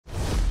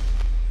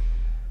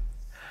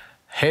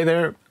Hey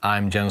there,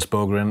 I'm Jens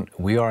Bogren.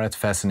 We are at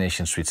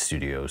Fascination Street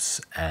Studios,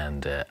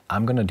 and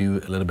I'm gonna do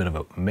a little bit of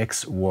a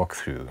mix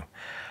walkthrough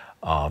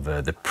of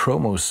the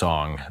promo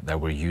song that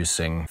we're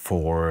using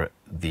for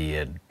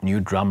the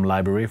new drum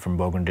library from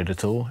Bogren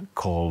Digital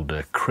called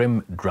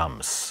Krimh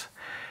Drums,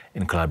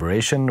 in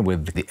collaboration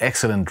with the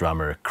excellent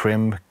drummer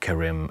Kerim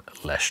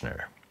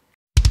Lechner.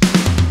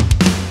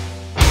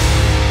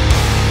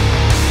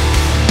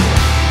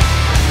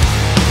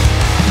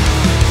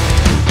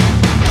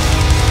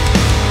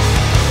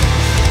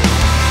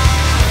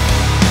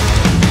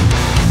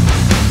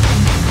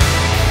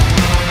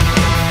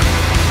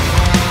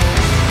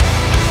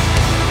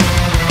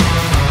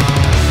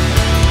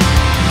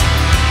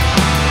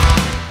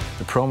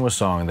 The promo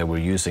song that we're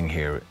using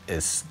here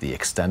is the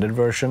extended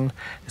version.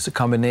 It's a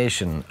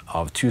combination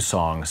of two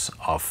songs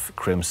of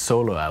Kerim's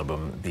solo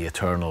album, The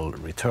Eternal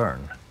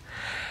Return.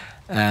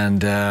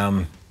 And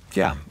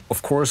yeah,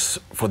 of course,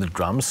 for the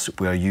drums,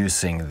 we are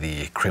using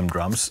the Krimh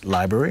Drums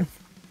library.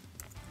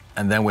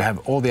 And then we have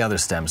all the other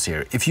stems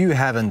here. If you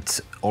haven't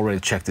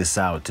already checked this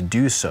out, to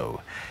do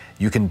so,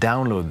 you can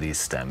download these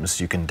stems.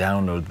 You can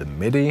download the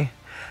MIDI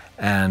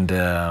and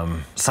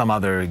some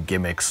other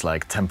gimmicks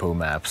like tempo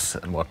maps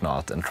and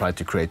whatnot, and try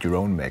to create your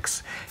own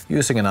mix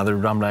using another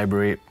drum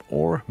library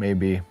or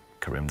maybe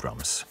Krimh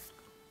Drums.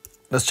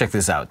 Let's check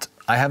this out.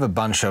 I have a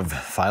bunch of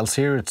files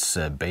here. It's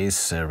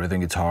bass, rhythm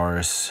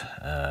guitars.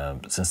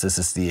 Since this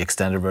is the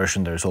extended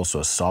version, there's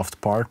also a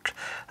soft part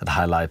that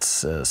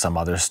highlights some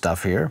other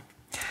stuff here.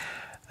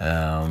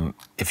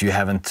 If you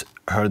haven't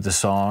heard the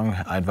song,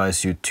 I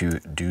advise you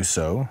to do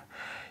so.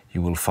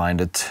 You will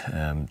find it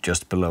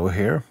just below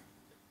here.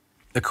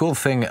 The cool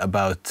thing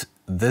about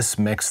this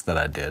mix that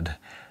I did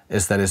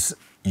is that it's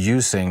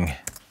using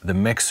the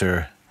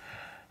mixer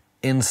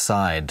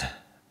inside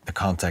the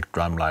Kontakt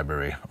drum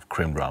library of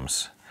Krimh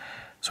Drums.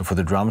 So for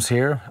the drums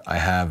here, I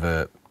have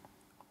a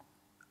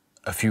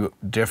few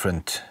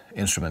different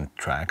instrument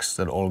tracks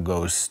that all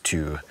goes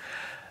to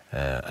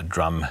a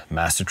drum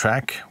master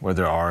track where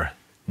there are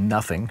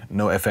nothing,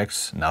 no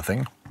effects,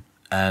 nothing.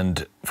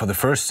 And for the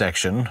first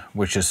section,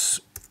 which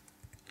is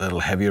a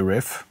little heavier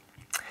riff,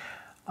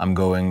 I'm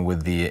going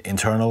with the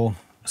internal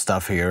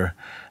stuff here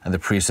and the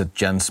preset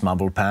Jens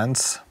Mumble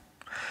Pants.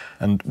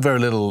 And very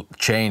little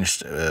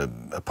changed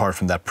apart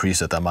from that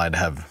preset. I might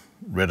have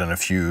written a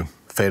few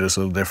faders a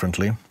little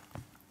differently.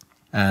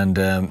 And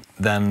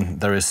then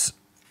there is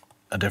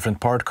a different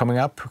part coming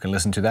up. We can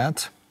listen to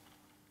that.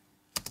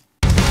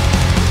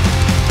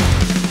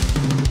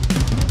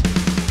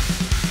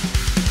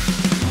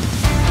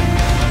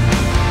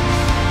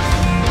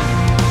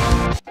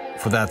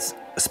 For that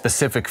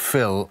specific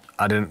fill,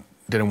 I didn't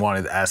want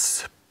it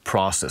as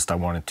processed. I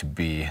wanted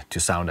it to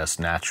sound as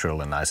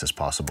natural and nice as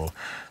possible.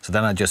 So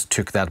then I just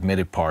took that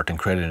MIDI part and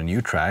created a new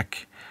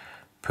track,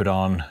 put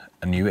on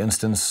a new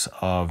instance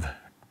of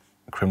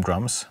Krimh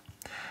Drums,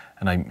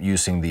 and I'm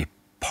using the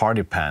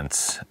Party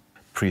Pants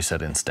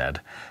preset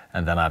instead.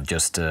 And then I've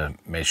just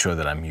made sure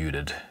that I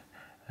muted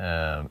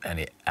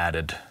any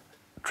added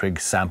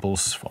trig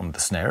samples from the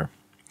snare.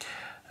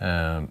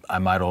 I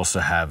might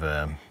also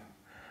have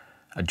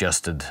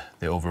adjusted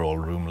the overall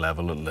room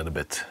level a little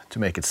bit to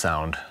make it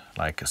sound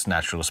like as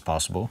natural as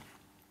possible.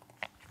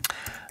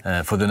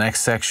 For the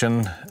next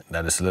section,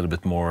 that is a little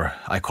bit more,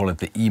 I call it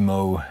the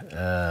emo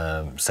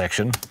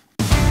section.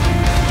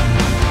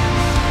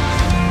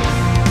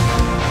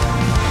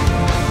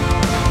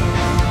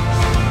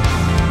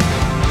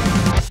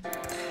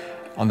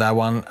 On that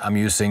one, I'm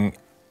using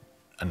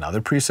another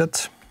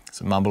preset.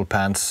 It's Mumble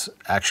Pants,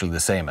 actually the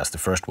same as the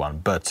first one,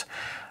 but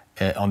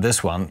on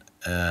this one,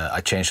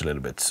 I changed a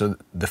little bit. So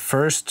the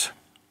first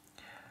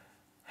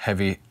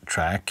heavy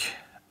track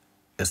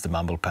is the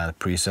Mumble Pants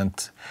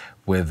preset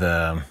with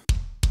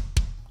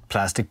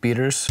plastic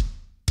beaters,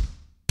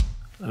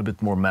 a little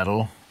bit more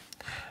metal.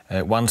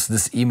 Once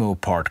this emo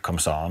part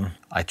comes on,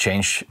 I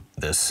change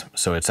this,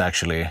 so it's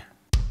actually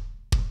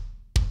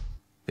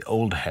the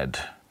old head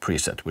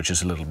preset, which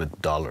is a little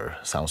bit duller,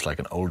 sounds like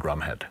an old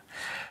drum head.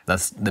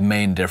 That's the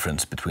main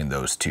difference between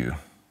those two.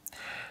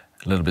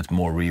 A little bit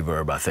more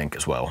reverb, I think,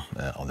 as well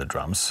on the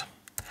drums.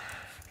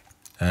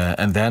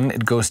 And then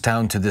it goes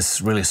down to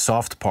this really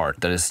soft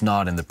part that is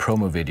not in the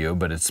promo video,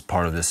 but it's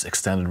part of this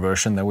extended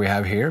version that we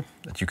have here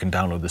that you can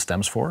download the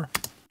stems for.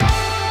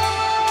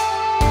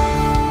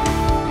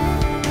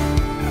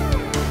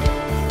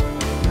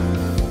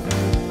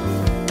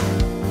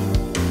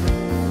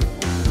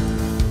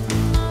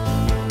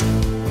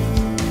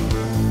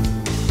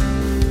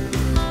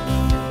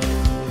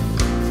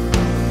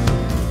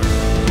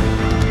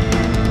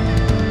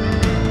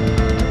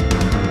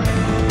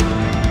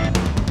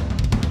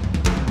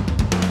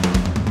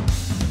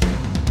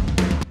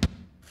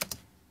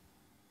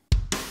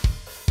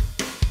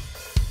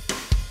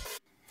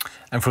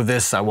 And for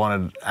this, I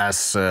wanted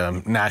as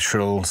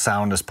natural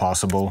sound as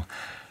possible.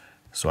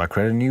 So I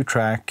created a new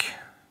track,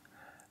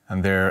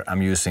 and there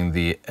I'm using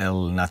the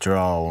El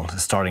Natural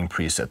starting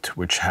preset,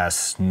 which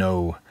has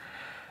no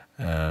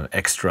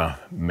extra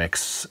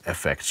mix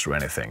effects or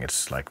anything.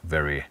 It's like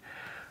very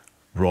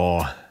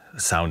raw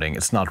sounding.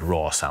 It's not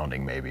raw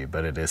sounding maybe,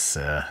 but it is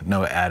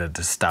no added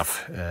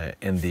stuff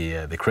in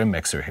the Krimh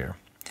mixer here.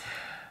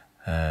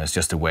 It's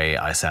just the way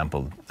I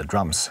sampled the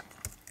drums.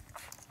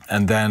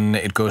 And then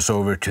it goes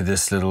over to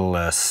this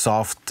little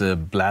soft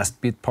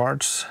blast beat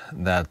parts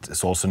that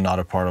is also not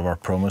a part of our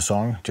promo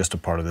song, just a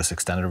part of this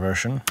extended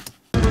version.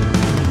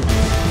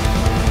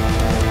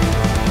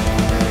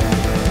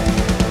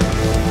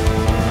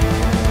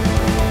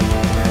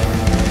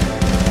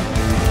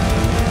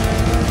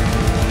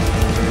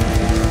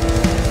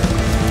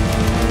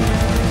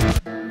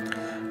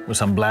 With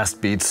some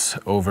blast beats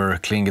over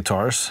clean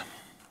guitars.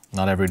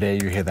 Not every day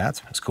you hear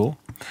that, it's cool.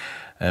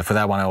 For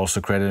that one I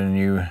also created a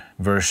new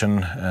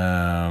version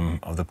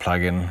of the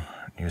plugin,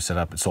 new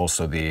setup. It's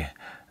also the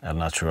El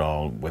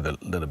Natural with a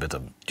little bit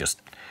of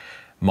just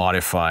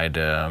modified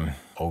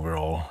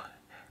overall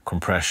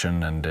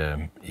compression and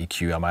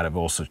EQ. I might have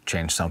also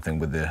changed something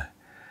with a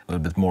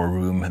little bit more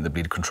room in the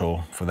bleed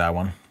control for that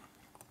one.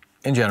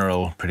 In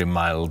general, pretty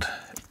mild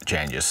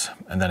changes.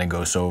 And then it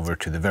goes over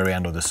to the very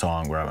end of the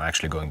song where I'm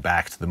actually going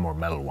back to the more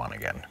metal one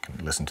again. You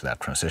can listen to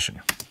that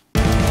transition.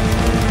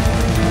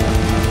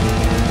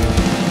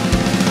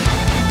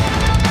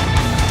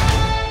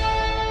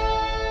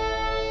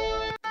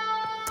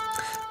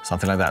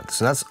 Something like that.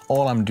 So that's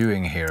all I'm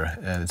doing here.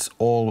 It's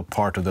all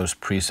part of those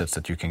presets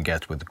that you can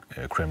get with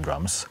Krimh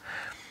Drums.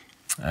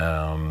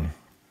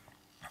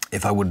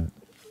 If I would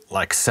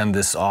like send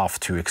this off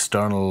to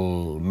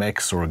external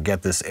mix or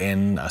get this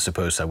in, I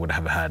suppose I would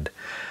have had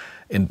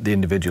the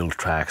individual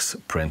tracks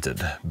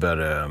printed.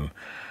 But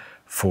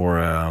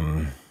for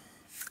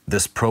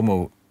this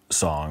promo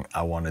song,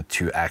 I wanted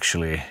to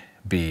actually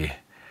be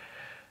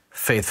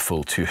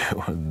faithful to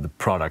the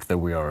product that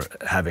we are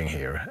having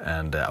here,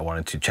 and I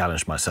wanted to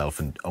challenge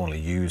myself and only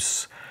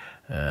use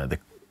the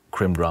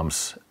Krimh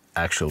Drums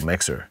actual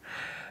mixer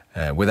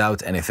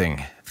without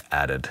anything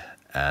added,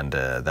 and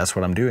that's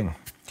what I'm doing,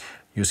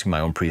 using my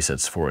own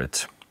presets for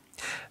it.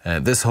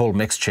 This whole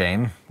mix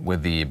chain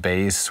with the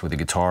bass, with the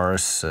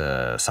guitars,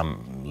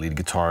 some lead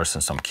guitars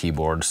and some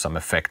keyboards, some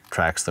effect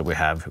tracks that we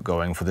have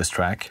going for this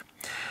track,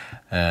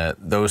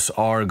 those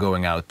are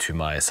going out to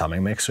my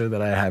summing mixer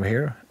that I have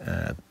here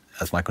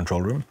as my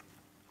control room.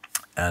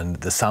 And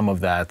the sum of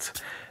that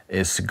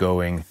is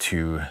going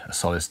to a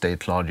solid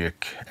state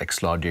Logic,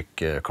 X-Logic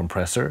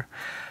compressor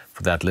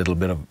for that little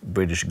bit of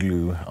British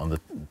glue on the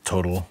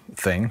total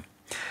thing.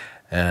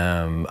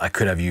 I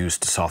could have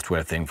used the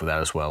software thing for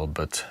that as well,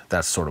 but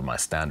that's sort of my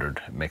standard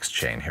mix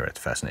chain here at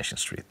Fascination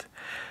Street.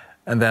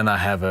 And then I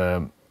have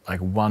a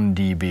like 1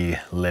 dB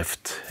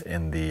lift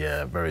in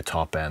the very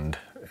top end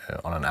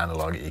on an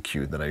analog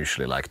EQ that I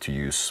usually like to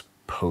use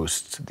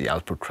post the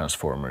output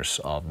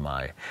transformers of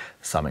my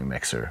summing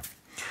mixer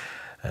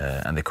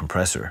and the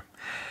compressor.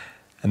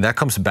 And that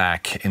comes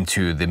back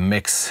into the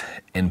mix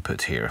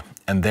input here.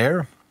 And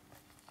there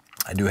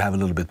I do have a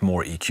little bit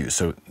more EQ.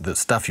 So the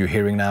stuff you're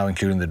hearing now,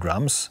 including the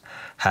drums,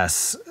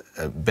 has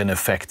been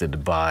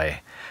affected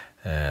by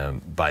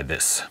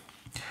this,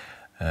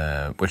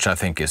 which I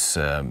think is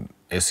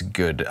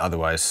good.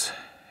 Otherwise,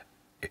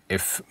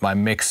 if my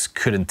mix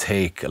couldn't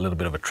take a little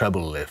bit of a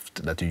treble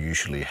lift that you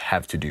usually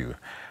have to do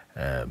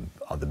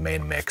on the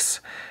main mix,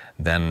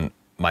 then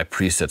my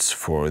presets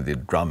for the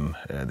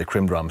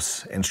Krimh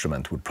Drums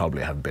instrument would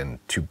probably have been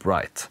too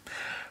bright.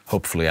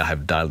 Hopefully I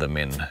have dialed them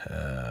in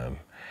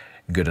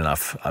good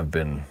enough. I've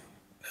been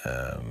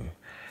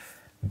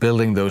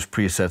building those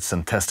presets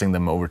and testing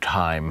them over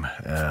time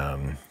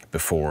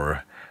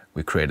before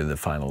we created the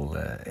final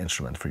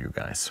instrument for you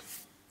guys.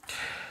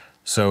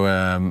 So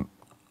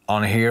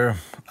on here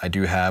I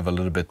do have a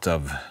little bit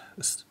of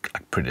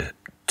a pretty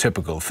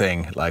typical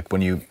thing, like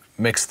when you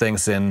mix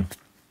things in,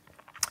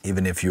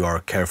 even if you are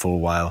careful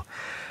while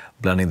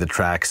blending the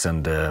tracks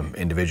and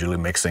individually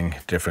mixing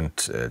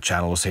different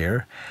channels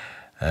here,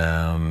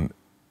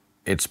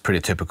 it's pretty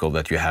typical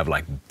that you have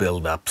like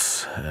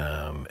build-ups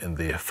in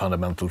the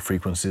fundamental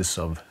frequencies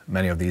of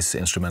many of these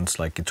instruments,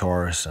 like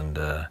guitars and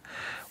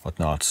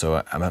whatnot.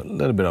 So I'm a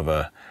little bit of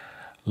a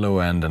low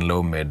end and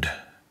low mid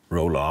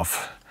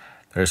roll-off.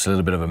 There's a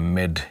little bit of a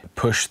mid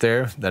push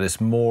there that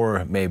is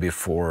more maybe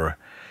for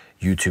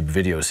YouTube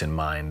videos in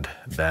mind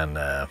than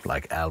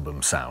like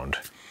album sound,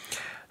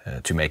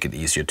 to make it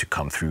easier to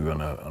come through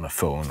on a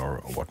phone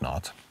or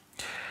whatnot.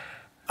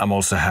 I'm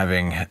also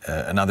having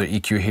another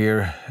EQ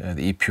here,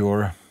 the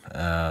E-Pure.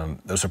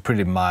 Those are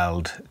pretty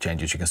mild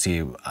changes. You can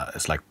see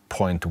it's like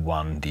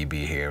 0.1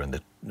 dB here in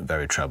the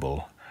very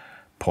treble,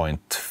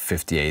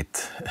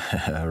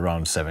 0.58,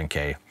 around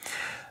 7K.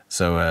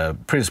 So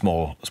pretty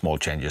small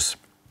changes.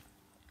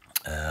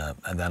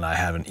 And then I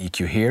have an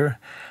EQ here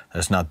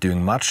that's not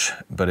doing much,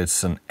 but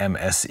it's an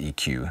MS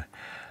EQ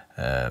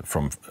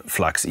from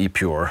Flux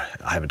E-Pure.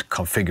 I have it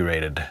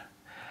configured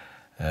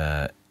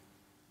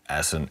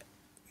as an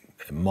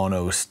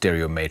mono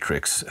stereo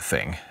matrix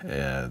thing.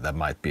 That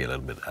might be a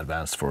little bit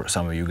advanced for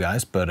some of you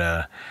guys,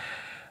 but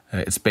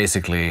it's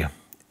basically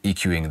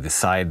EQing the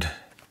side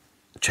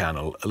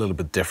channel a little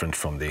bit different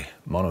from the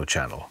mono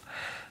channel.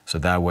 So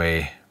that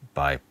way,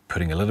 by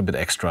putting a little bit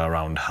extra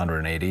around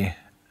 180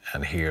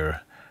 and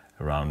here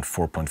around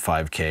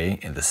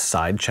 4.5K in the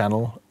side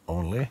channel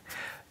only.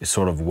 It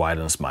sort of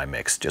widens my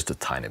mix just a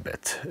tiny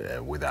bit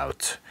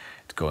without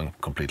it going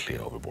completely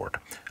overboard.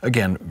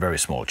 Again, very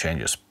small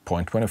changes,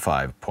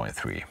 0.25,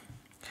 0.3.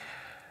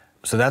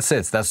 So that's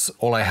it, that's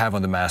all I have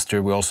on the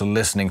master. We're also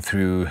listening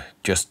through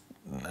just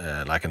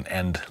like an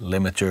end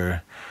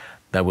limiter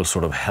that will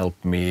sort of help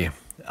me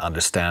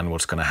understand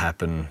what's going to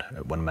happen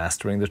when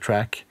mastering the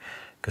track,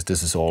 because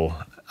this is all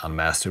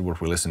unmastered,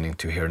 what we're listening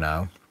to here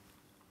now.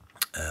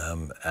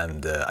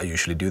 I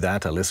usually do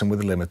that. I listen with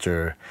the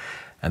limiter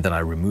and then I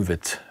remove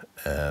it.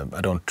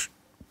 I don't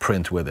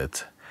print with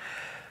it.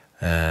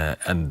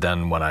 And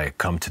then when I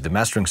come to the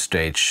mastering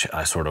stage,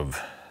 I sort of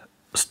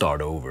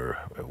start over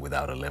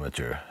without a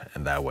limiter,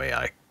 and that way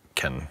I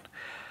can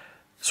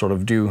sort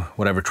of do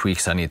whatever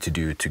tweaks I need to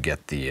do to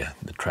get the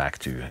track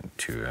to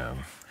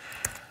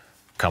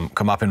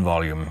come up in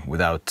volume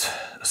without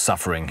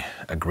suffering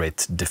a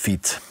great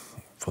defeat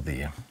for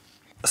the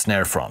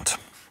snare front.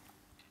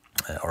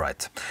 All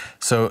right,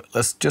 so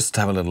let's just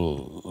have a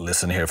little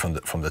listen here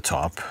from the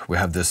top. We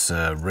have this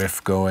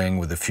riff going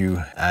with a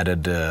few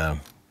added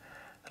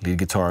lead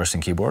guitars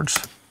and keyboards.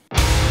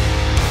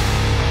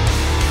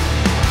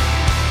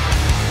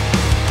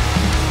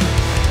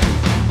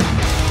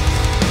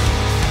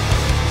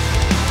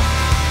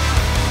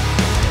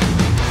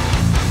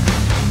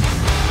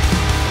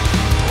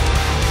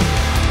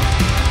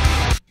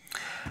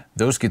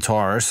 Those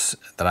guitars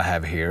that I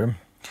have here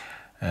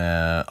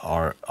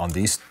are on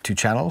these two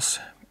channels.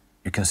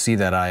 You can see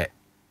that I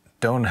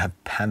don't have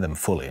panned them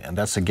fully, and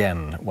that's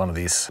again one of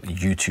these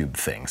YouTube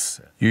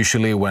things.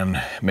 Usually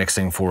when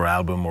mixing for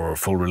album or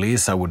full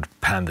release, I would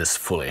pan this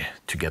fully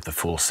to get the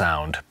full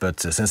sound, but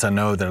since I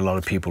know that a lot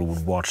of people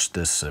would watch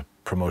this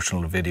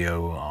promotional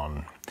video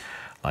on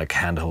like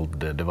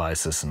handheld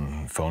devices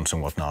and phones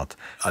and whatnot,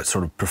 I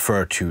sort of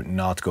prefer to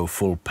not go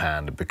full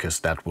panned, because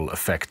that will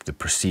affect the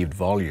perceived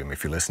volume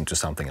if you listen to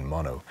something in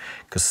mono.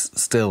 Because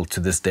still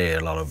to this day a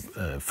lot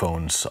of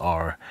phones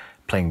are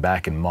playing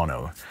back in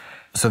mono.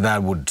 So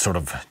that would sort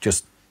of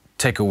just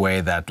take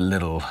away that a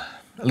little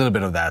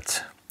bit of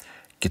that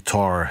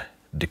guitar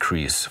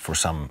decrease for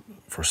some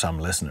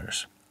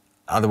listeners.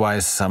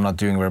 Otherwise, I'm not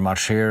doing very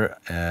much here.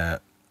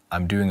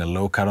 I'm doing a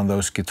low cut on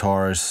those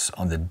guitars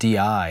on the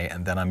DI,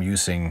 and then I'm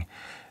using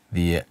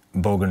the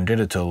Bogren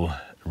Digital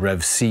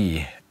Rev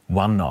C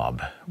one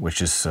knob,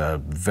 which is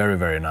a very,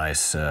 very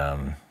nice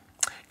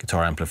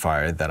guitar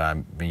amplifier that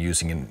I've been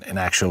using in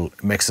actual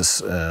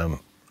mixes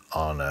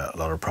on a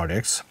lot of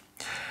projects.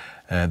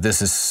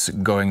 This is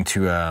going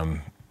to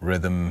a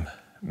rhythm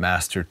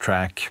master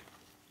track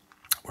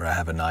where I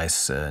have a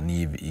nice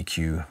Neve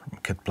EQ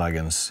kit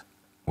plugins,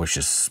 which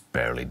is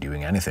barely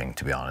doing anything,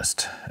 to be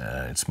honest.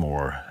 It's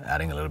more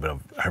adding a little bit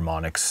of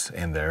harmonics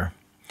in there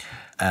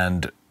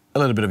and a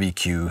little bit of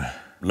EQ,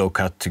 low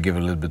cut to give a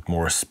little bit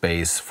more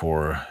space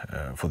for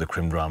the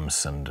Krimh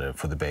Drums and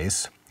for the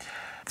bass.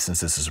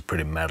 Since this is a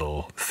pretty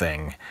metal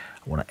thing,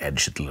 I want to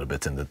edge it a little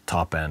bit in the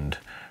top end,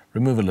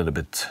 remove a little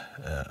bit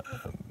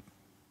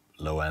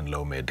low end,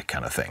 low mid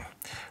kind of thing.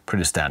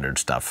 Pretty standard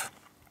stuff.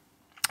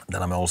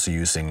 Then I'm also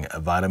using a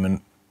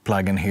vitamin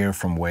plugin here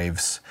from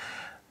Waves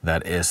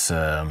that is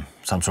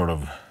some sort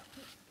of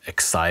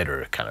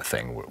exciter kind of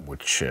thing,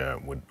 which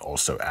would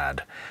also add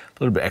a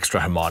little bit extra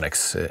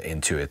harmonics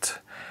into it.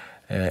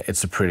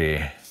 It's a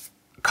pretty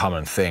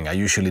common thing. I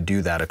usually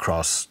do that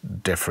across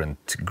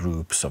different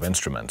groups of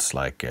instruments,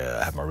 like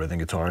I have my rhythm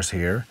guitars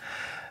here,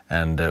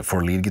 and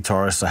for lead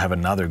guitars I have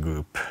another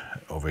group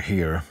over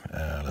here.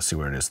 Let's see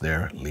where it is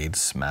there,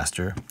 leads,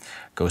 master,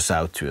 goes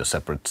out to a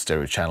separate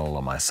stereo channel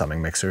on my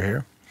summing mixer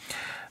here.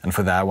 And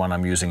for that one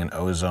I'm using an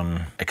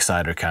ozone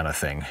exciter kind of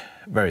thing.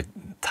 Very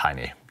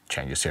tiny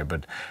changes here,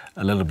 but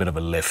a little bit of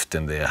a lift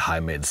in the high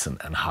mids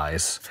and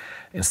highs.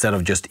 Instead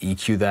of just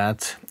EQ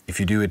that,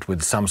 if you do it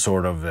with some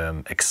sort of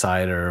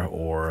exciter,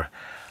 or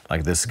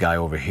like this guy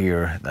over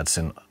here that's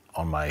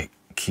on my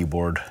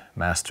keyboard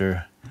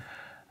master,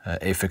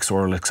 Affix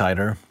Oral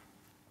Exciter,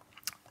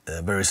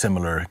 very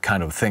similar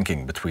kind of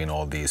thinking between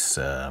all these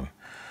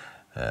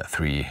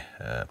three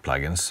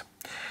plugins.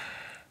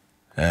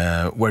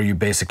 Where you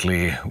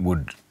basically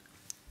would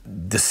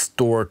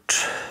distort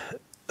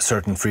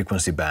certain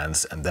frequency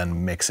bands and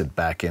then mix it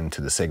back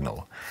into the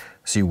signal.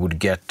 So you would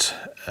get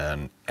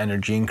an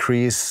energy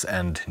increase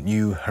and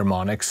new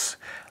harmonics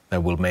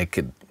that will make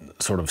it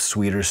sort of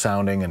sweeter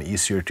sounding and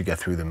easier to get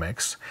through the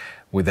mix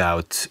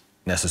without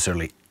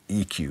necessarily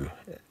EQ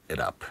it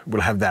up. It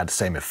will have that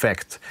same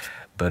effect,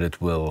 but it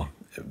will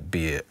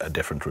be a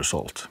different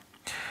result.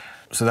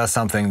 So that's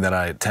something that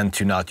I tend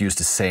to not use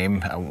the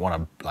same. I want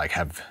to like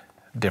have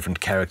different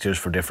characters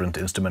for different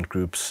instrument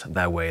groups.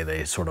 That way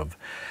they sort of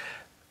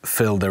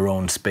fill their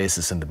own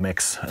spaces in the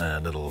mix a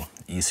little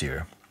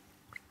easier.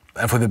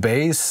 And for the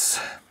bass,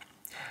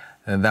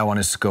 that one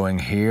is going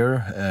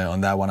here.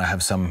 On that one I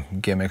have some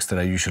gimmicks that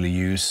I usually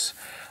use.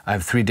 I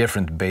have three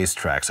different bass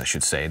tracks, I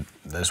should say.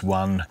 There's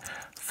one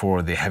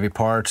for the heavy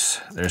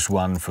parts, there's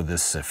one for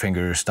this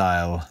finger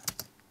style,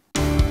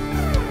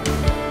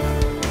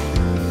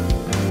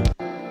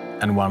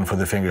 and one for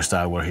the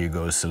fingerstyle where he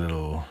goes a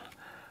little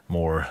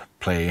more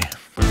play.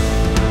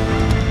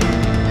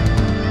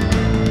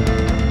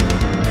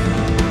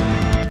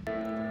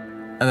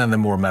 And then the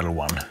more metal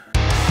one.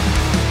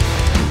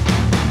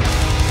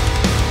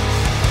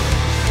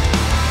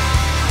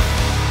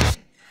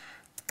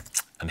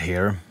 And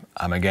here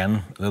I'm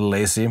again a little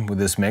lazy with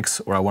this mix,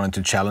 or I wanted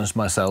to challenge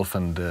myself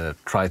and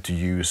try to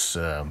use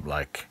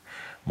like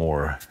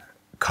more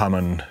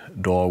common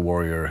Dååth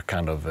warrior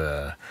kind of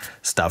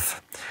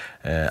stuff.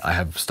 I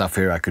have stuff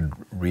here I could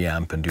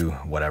reamp and do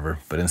whatever,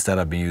 but instead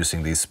I've been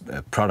using these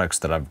products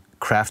that I've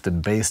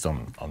crafted based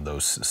on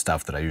those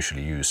stuff that I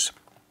usually use.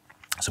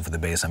 So for the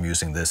bass I'm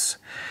using this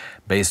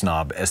bass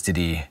knob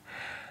STD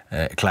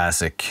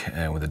Classic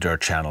with a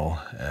dirt channel,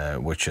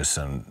 which is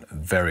a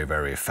very,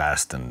 very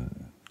fast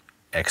and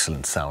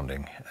excellent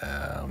sounding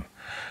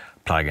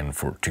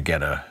plugin to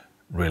get a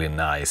really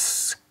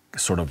nice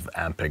sort of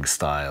Ampeg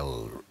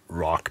style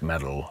rock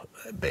metal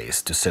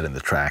bass to sit in the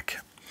track,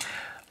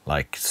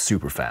 like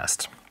super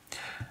fast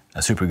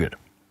and super good.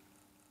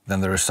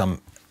 Then there is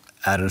some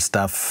added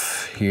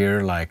stuff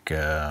here, like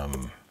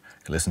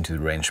listen to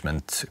the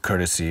arrangement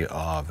courtesy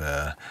of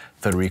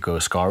Federico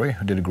Scari,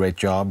 who did a great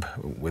job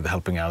with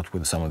helping out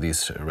with some of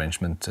these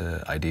arrangement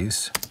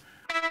ideas.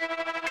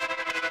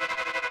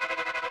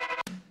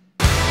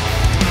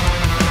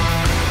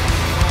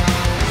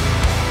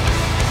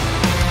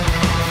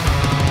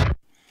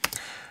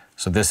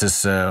 So this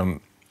is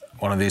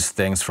one of these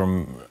things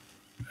from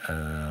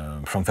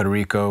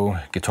Federico,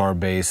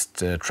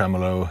 guitar-based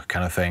tremolo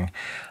kind of thing.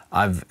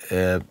 I've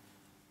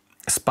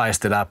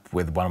spiced it up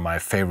with one of my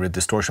favorite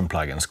distortion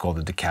plugins called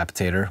the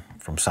Decapitated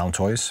from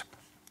Soundtoys.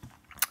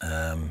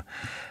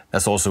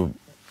 That's also,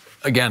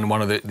 again,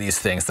 one of these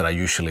things that I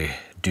usually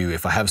do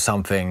if I have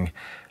something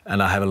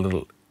and I have a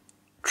little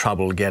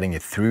trouble getting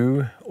it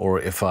through, or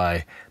if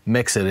I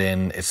mix it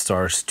in, it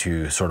starts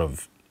to sort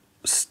of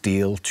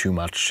steal too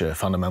much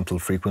fundamental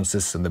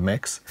frequencies in the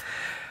mix,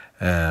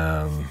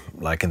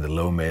 like in the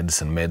low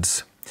mids and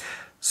mids.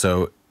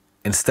 So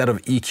instead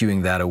of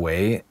EQing that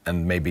away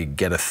and maybe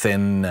get a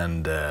thin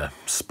and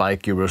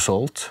spiky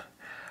result,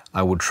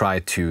 I would try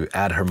to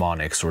add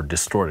harmonics or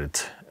distort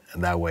it.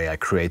 And that way I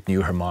create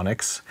new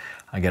harmonics,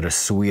 I get a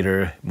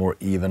sweeter, more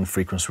even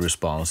frequency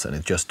response, and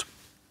it just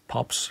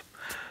pops.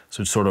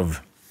 So it's sort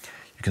of,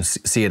 you can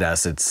see it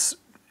as it's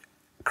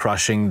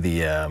crushing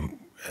the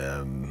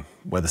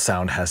where the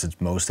sound has its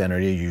most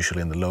energy,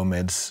 usually in the low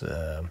mids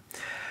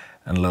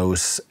and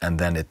lows, and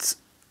then it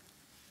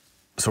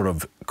sort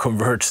of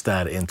converts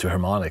that into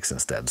harmonics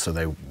instead, so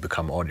they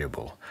become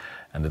audible,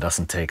 and it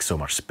doesn't take so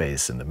much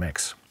space in the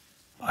mix.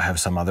 I have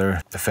some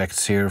other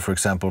effects here, for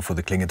example, for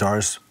the clean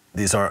guitars.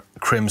 These are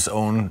Krimh's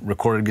own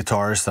recorded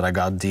guitars that I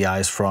got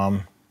DIs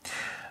from.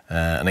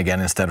 And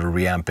again, instead of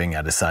reamping,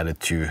 I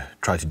decided to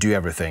try to do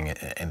everything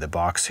in the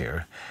box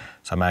here.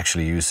 So I'm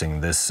actually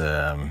using this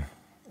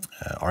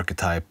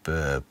archetype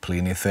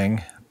Pliny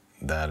thing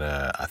that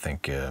I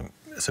think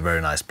is a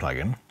very nice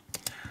plugin.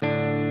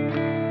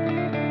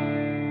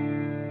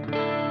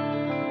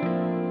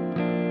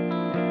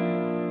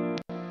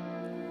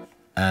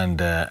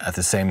 And at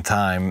the same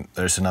time,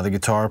 there's another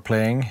guitar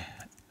playing.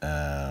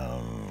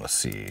 Let's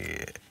see,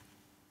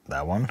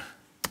 that one.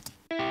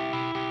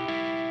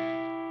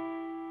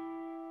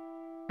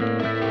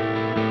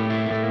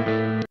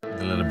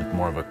 A little bit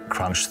more of a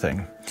crunch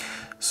thing.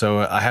 So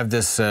I have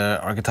this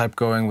archetype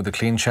going with the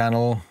clean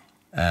channel,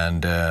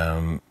 and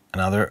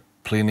another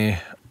Pliny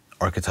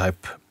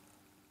archetype.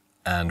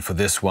 And for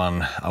this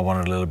one, I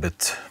wanted a little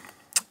bit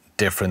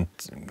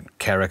different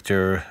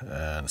character,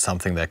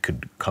 something that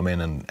could come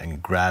in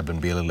and grab and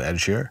be a little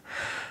edgier.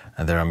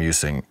 And there I'm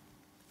using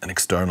an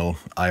external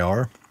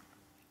IR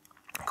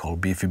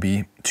called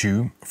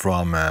BFB2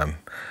 from a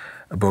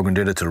Bogren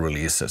digital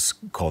release that's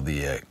called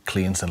the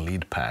Cleans and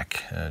Lead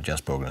Pack,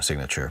 Jens Bogren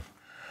signature,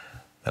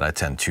 that I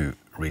tend to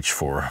reach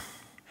for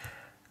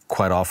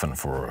quite often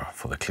for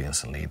the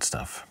cleans and lead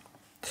stuff.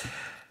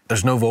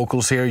 There's no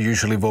vocals here.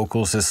 Usually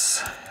vocals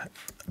is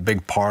a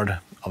big part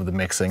of the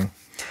mixing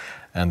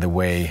and the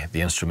way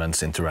the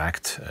instruments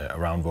interact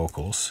around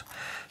vocals.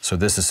 So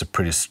this is a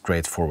pretty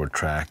straightforward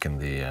track, and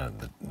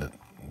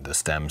the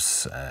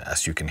stems,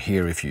 as you can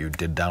hear if you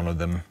did download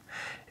them.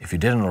 If you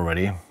didn't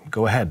already,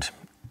 go ahead,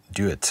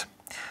 do it.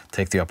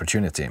 Take the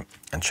opportunity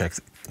and check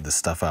this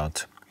stuff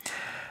out.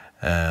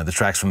 The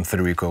tracks from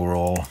Federico were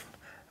all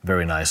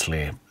very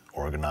nicely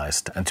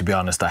organized, and to be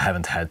honest, I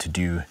haven't had to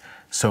do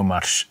so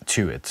much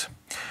to it.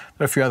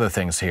 There are a few other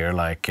things here,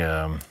 like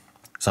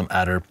some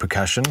added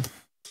percussion,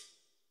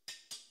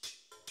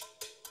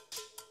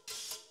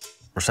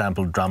 or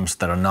sampled drums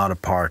that are not a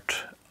part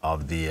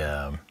of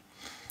the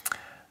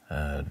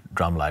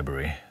drum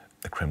library,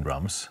 the Krimh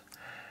Drums.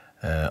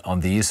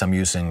 On these I'm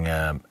using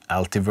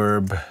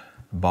Altiverb,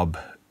 Bob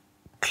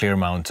Clear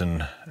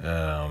Mountain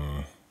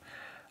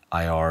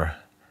IR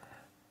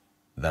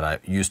that I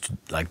used to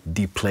like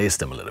deplace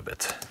them a little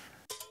bit.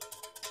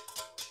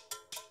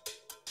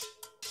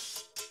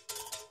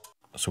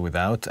 So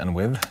without and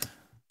with.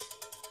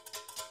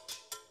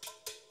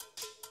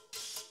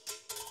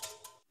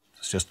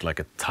 just like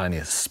a tiny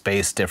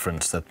space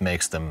difference that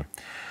makes them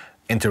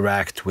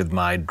interact with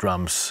my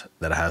drums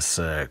that has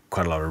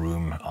quite a lot of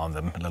room on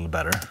them a little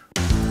better.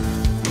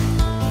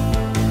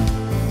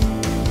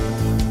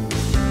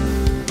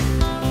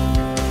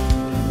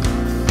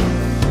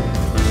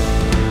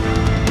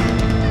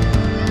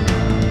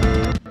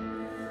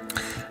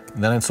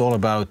 Then it's all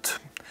about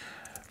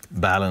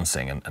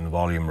balancing and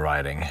volume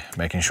riding,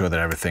 making sure that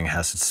everything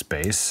has its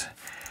space.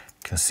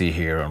 You can see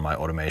here on my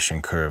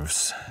automation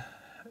curves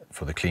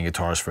for the clean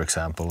guitars, for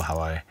example, how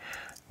I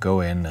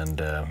go in and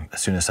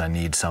as soon as I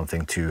need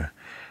something to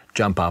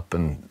jump up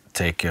and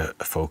take a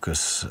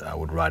focus, I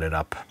would ride it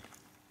up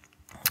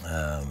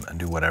and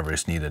do whatever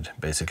is needed,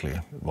 basically,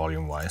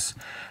 volume-wise.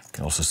 You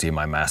can also see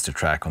my master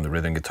track on the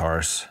rhythm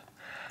guitars,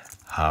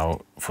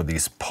 how for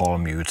these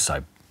palm mutes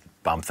I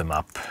bump them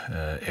up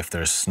if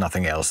there's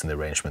nothing else in the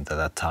arrangement at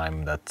that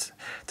time that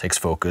takes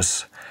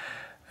focus.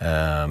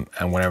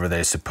 And whenever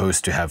they're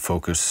supposed to have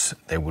focus,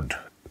 they would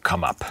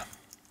come up.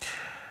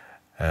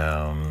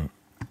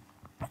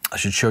 I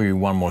should show you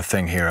one more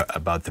thing here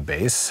about the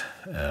bass.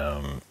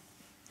 The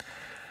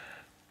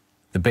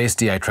bass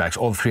DI tracks,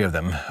 all three of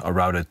them, are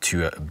routed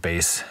to a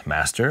bass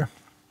master.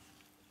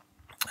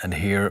 And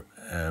here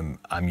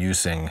I'm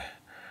using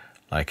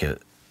like a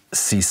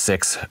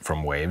C6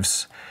 from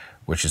Waves,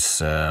 which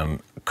is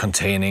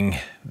containing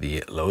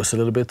the lows a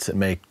little bit to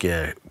make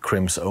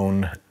Krimh's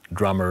own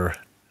drummer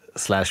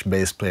 /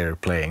 bass player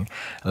playing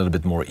a little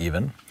bit more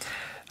even.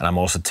 And I'm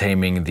also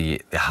taming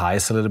the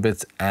highs a little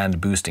bit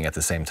and boosting at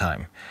the same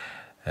time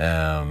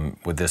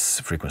with this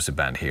frequency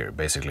band here.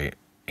 Basically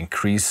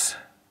increase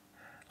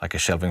like a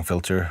shelving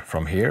filter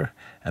from here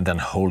and then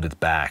hold it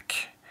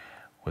back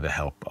with the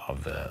help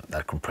of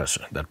that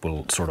compressor. That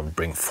will sort of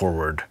bring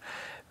forward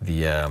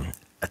the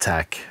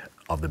attack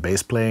of the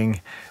bass playing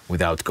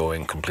without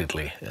going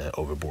completely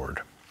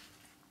overboard.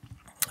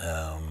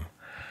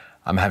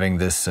 I'm having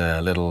this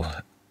little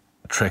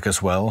trick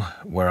as well,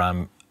 where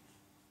I'm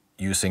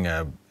using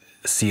a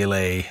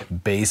CLA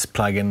bass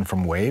plugin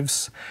from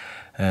Waves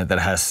that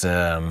has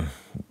a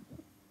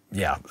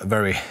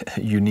very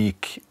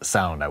unique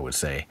sound, I would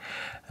say.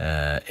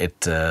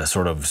 It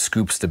sort of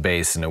scoops the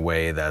bass in a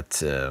way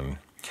that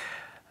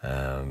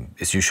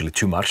is usually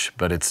too much,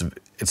 but it's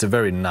a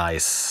very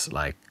nice,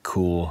 like,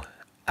 cool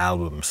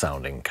album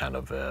sounding kind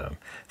of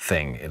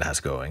thing it has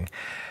going.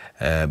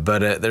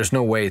 But there's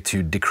no way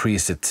to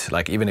decrease it.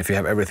 Like, even if you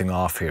have everything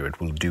off here, it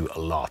will do a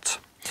lot.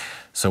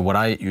 So what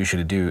I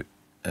usually do,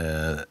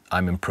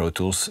 I'm in Pro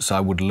Tools, so I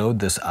would load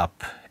this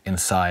up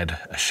inside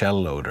a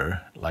shell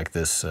loader like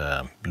this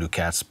Blue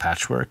Cat's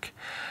Patchwork.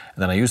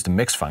 And then I use the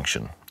mix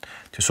function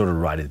to sort of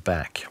ride it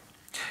back,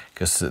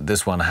 because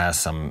this one has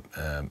some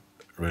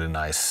really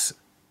nice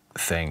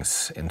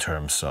things in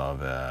terms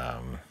of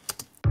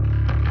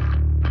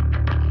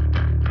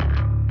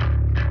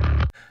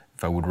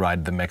if I would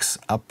ride the mix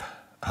up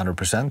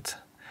 100%,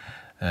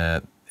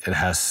 it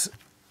has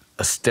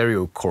a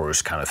stereo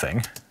chorus kind of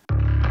thing.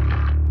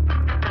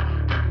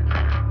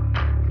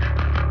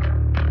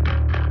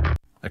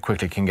 That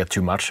quickly can get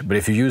too much, but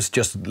if you use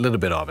just a little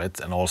bit of it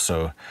and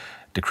also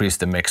decrease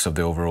the mix of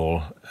the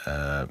overall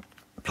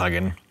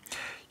plugin,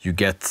 you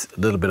get a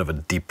little bit of a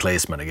deep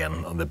placement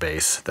again on the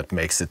bass that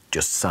makes it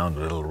just sound a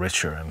little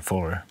richer and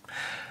fuller.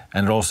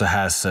 And it also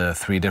has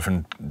 3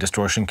 different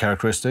distortion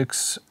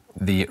characteristics.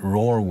 The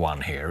roar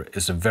one here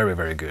is a very,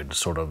 very good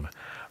sort of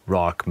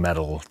rock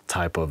metal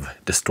type of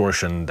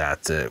distortion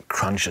that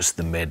crunches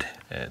the mid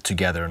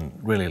together and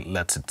really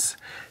lets it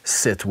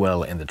sit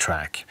well in the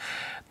track.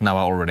 Now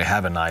I already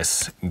have a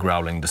nice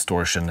growling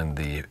distortion in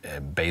the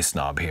bass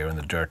knob here in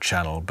the dirt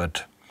channel,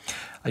 but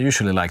I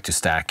usually like to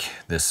stack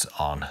this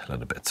on a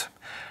little bit.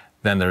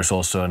 Then there's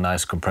also a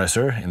nice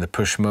compressor in the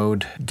push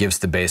mode, gives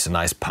the bass a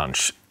nice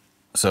punch.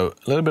 So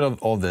a little bit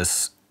of all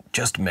this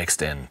just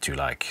mixed in to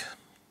like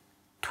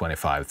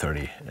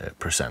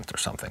 25–30% or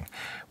something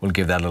will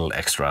give that little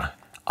extra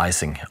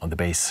icing on the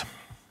bass.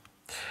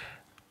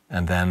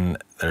 And then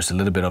there's a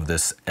little bit of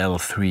this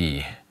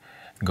L3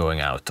 going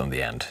out on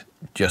the end,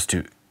 just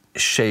to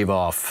shave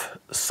off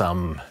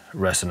some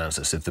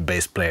resonances. If the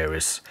bass player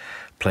is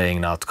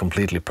playing not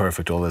completely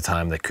perfect all the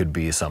time, there could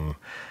be some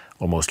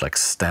almost like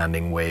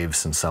standing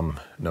waves in some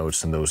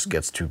notes, and those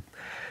gets to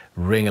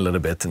ring a little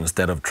bit. And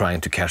instead of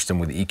trying to catch them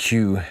with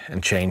EQ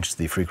and change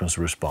the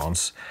frequency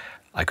response,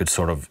 I could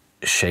sort of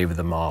shave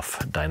them off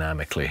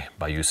dynamically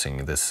by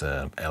using this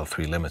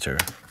L3 limiter.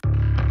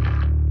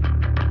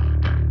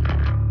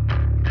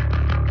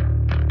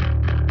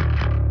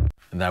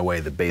 And that way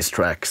the bass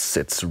track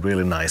sits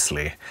really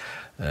nicely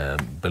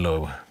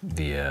below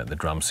the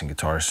drums and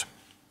guitars.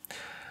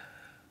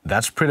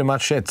 That's pretty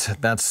much it.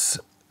 That's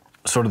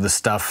sort of the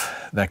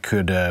stuff that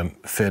could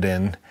fit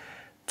in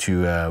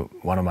to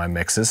one of my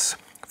mixes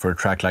for a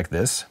track like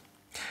this.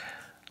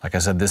 Like I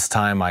said, this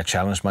time I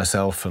challenged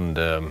myself and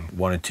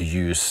wanted to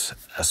use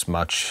as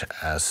much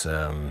as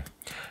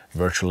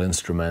virtual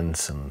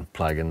instruments and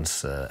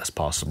plugins as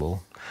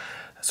possible.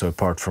 So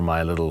apart from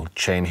my little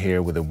chain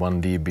here with a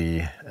 1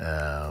 dB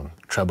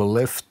treble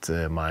lift,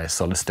 my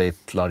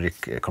solid-state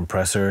Logic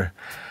compressor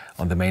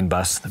on the main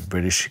bus, the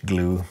British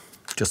glue,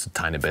 just a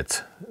tiny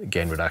bit,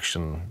 gain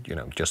reduction, you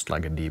know, just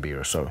like a dB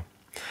or so.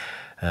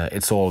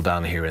 It's all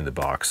down here in the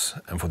box.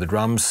 And for the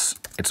drums,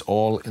 it's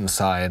all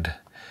inside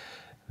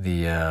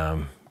the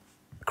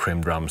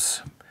Krimh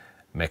Drums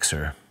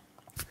mixer.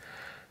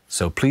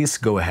 So please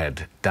go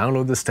ahead,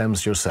 download the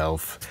stems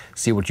yourself,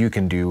 see what you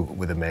can do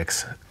with the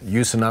mix.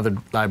 Use another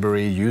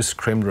library, use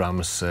Krimh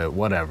Drums,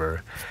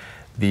 whatever.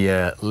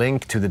 The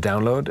link to the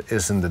download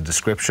is in the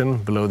description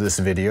below this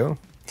video.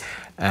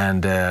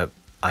 And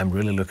I'm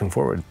really looking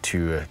forward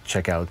to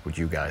check out what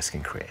you guys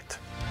can create.